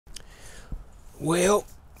Well,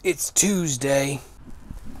 it's Tuesday.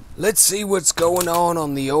 Let's see what's going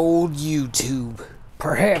on the old YouTube.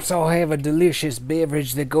 Perhaps I'll have a delicious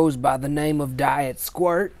beverage that goes by the name of Diet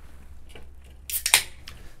Squirt.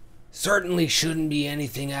 Certainly shouldn't be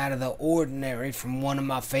anything out of the ordinary from one of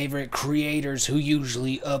my favorite creators who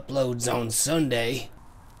usually uploads on Sunday.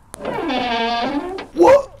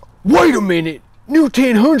 What? Wait a minute! New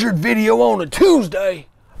 1000 video on a Tuesday?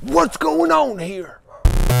 What's going on here?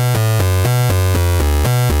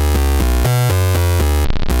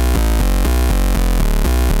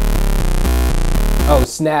 Oh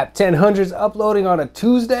snap, 1000's uploading on a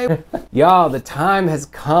Tuesday? Y'all, the time has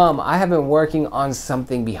come. I have been working on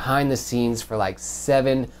something behind the scenes for like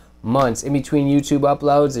 7 months. In between YouTube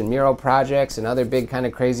uploads and mural projects and other big kind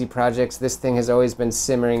of crazy projects, this thing has always been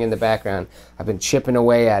simmering in the background. I've been chipping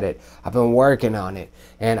away at it. I've been working on it.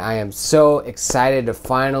 And I am so excited to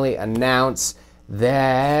finally announce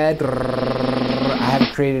that I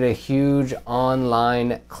have created a huge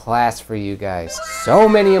online class for you guys. So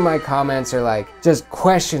many of my comments are like just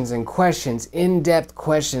questions and questions, in-depth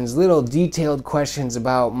questions, little detailed questions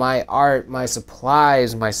about my art, my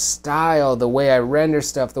supplies, my style, the way I render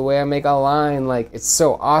stuff, the way I make a line. Like, it's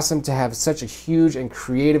so awesome to have such a huge and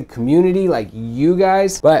creative community like you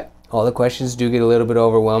guys. But all the questions do get a little bit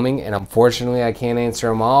overwhelming, and unfortunately I can't answer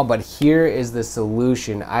them all, but here is the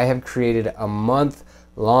solution. I have created a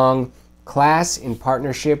month-long class in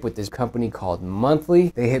partnership with this company called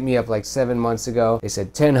Monthly. They hit me up like 7 months ago. They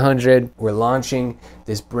said, 1000, we're launching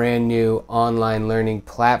this brand new online learning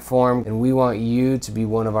platform, and we want you to be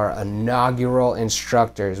one of our inaugural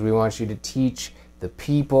instructors. We want you to teach the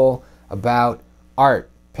people about art,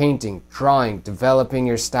 painting, drawing, developing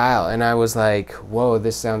your style. And I was like, whoa,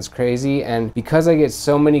 this sounds crazy. And because I get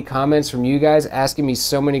so many comments from you guys asking me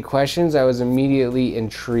so many questions, I was immediately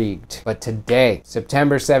intrigued. But today,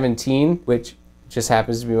 September 17, which just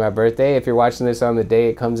happens to be my birthday. If you're watching this on the day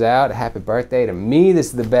it comes out, happy birthday to me. This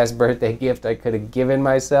is the best birthday gift I could have given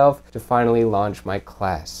myself, to finally launch my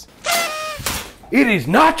class. It is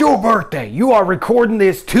not your birthday. You are recording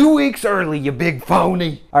this 2 weeks early, you big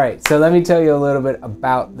phony. All right, so let me tell you a little bit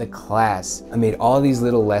about the class. I made all these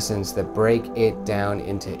little lessons that break it down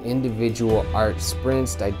into individual art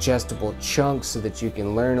sprints, digestible chunks so that you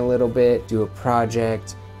can learn a little bit, do a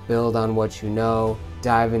project, build on what you know,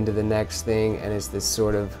 dive into the next thing, and it's this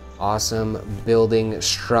sort of awesome building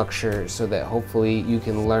structure so that hopefully you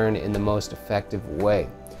can learn in the most effective way.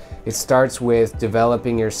 It starts with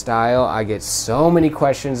developing your style. I get so many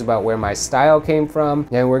questions about where my style came from,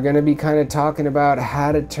 and we're gonna be kind of talking about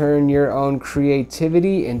how to turn your own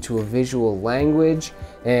creativity into a visual language,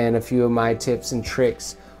 and a few of my tips and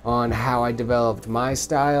tricks on how I developed my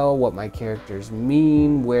style, what my characters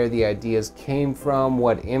mean, where the ideas came from,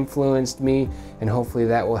 what influenced me, and hopefully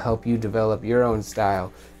that will help you develop your own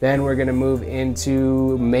style. Then we're gonna move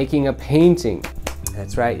into making a painting.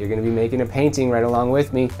 That's right, you're gonna be making a painting right along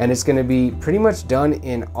with me, and it's gonna be pretty much done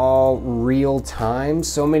in all real time.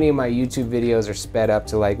 So many of my YouTube videos are sped up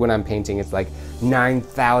to, like, when I'm painting, it's like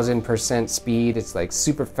 9,000% speed. It's like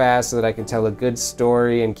super fast so that I can tell a good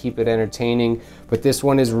story and keep it entertaining. But this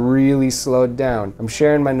one is really slowed down. I'm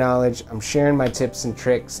sharing my knowledge, I'm sharing my tips and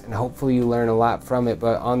tricks, and hopefully you learn a lot from it.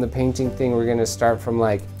 But on the painting thing, we're gonna start from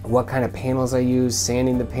like what kind of panels I use,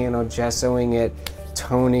 sanding the panel, gessoing it,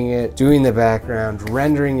 toning it, doing the background,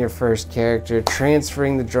 rendering your first character,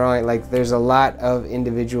 transferring the drawing. Like, there's a lot of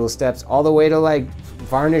individual steps, all the way to like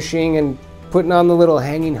varnishing and putting on the little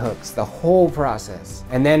hanging hooks, the whole process.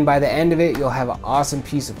 And then by the end of it, you'll have an awesome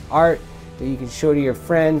piece of art that you can show to your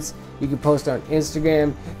friends. You can post on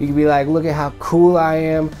Instagram. You can be like, look at how cool I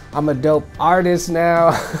am. I'm a dope artist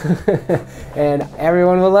now. And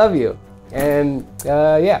everyone will love you. And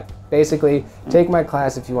yeah. Basically, take my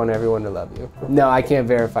class if you want everyone to love you. No, I can't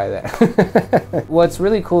verify that. What's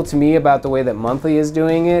really cool to me about the way that Monthly is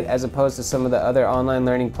doing it, as opposed to some of the other online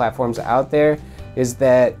learning platforms out there, is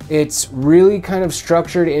that it's really kind of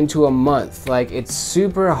structured into a month. Like, it's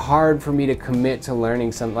super hard for me to commit to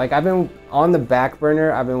learning something. Like, I've been on the back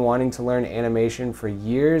burner, I've been wanting to learn animation for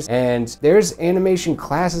years, and there's animation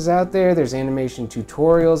classes out there, there's animation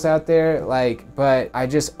tutorials out there, like, but I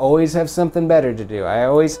just always have something better to do. I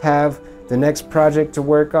always have the next project to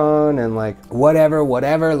work on, and like whatever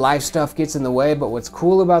life stuff gets in the way. But what's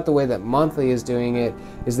cool about the way that Monthly is doing it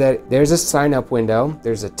is that there's a sign-up window.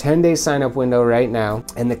 There's a 10-day sign-up window right now,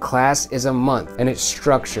 and the class is a month, and it's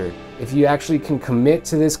structured. If you actually can commit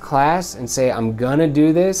to this class and say, I'm gonna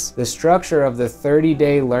do this, the structure of the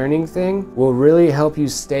 30-day learning thing will really help you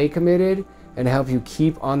stay committed and help you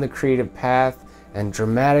keep on the creative path and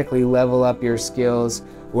dramatically level up your skills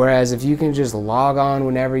Whereas if you can just log on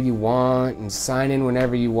whenever you want and sign in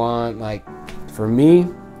whenever you want, like for me,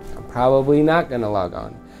 I'm probably not gonna log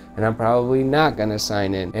on. And I'm probably not gonna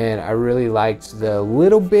sign in. And I really liked the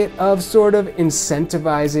little bit of sort of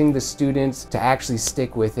incentivizing the students to actually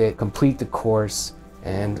stick with it, complete the course,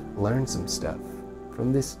 and learn some stuff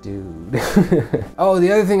from this dude. Oh,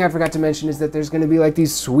 the other thing I forgot to mention is that there's gonna be like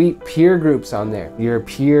these sweet peer groups on there. Your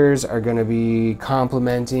peers are gonna be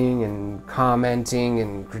complimenting and commenting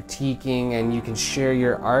and critiquing, and you can share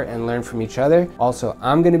your art and learn from each other. Also,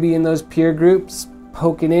 I'm gonna be in those peer groups,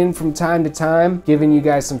 poking in from time to time, giving you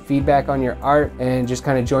guys some feedback on your art and just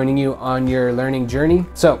kind of joining you on your learning journey.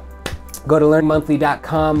 So go to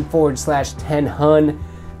learnmonthly.com/10hun,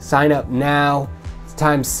 sign up now. It's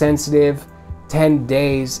time sensitive, 10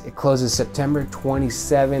 days. It closes September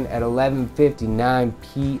 27 at 11:59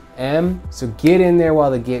 p.m. So get in there while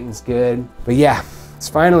the getting's good. But yeah, it's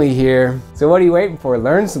finally here. So what are you waiting for?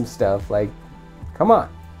 Learn some stuff. Like, come on,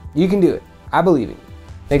 you can do it. I believe in you.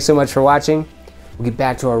 Thanks so much for watching. We'll get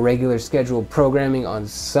back to our regular scheduled programming on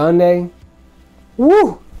Sunday.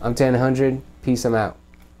 Woo! I'm 1000. Peace, I'm out.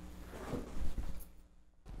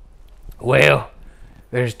 Well,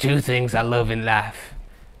 there's two things I love in life.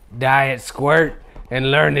 Diet squirt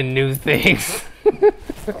and learning new things.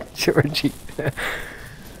 Georgie.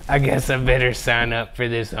 I guess I better sign up for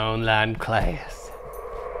this online class.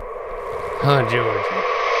 Huh, Georgie?